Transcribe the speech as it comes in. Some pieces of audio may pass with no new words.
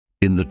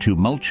In the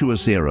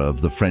tumultuous era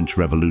of the French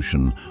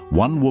Revolution,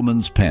 one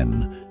woman's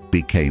pen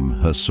became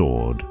her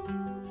sword.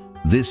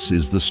 This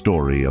is the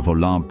story of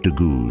Olympe de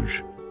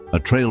Gouges, a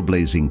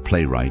trailblazing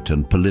playwright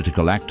and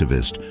political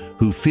activist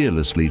who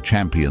fearlessly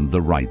championed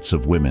the rights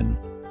of women.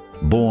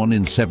 Born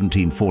in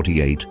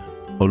 1748,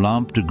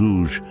 Olympe de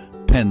Gouges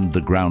penned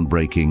the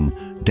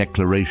groundbreaking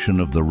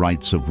Declaration of the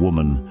Rights of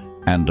Woman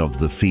and of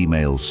the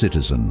Female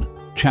Citizen,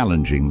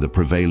 challenging the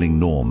prevailing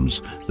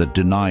norms that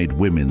denied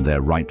women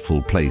their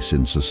rightful place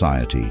in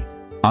society.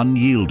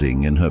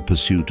 Unyielding in her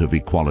pursuit of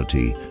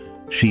equality,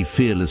 she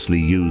fearlessly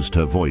used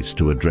her voice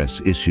to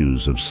address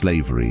issues of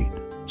slavery,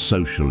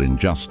 social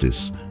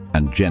injustice,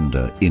 and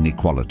gender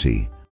inequality.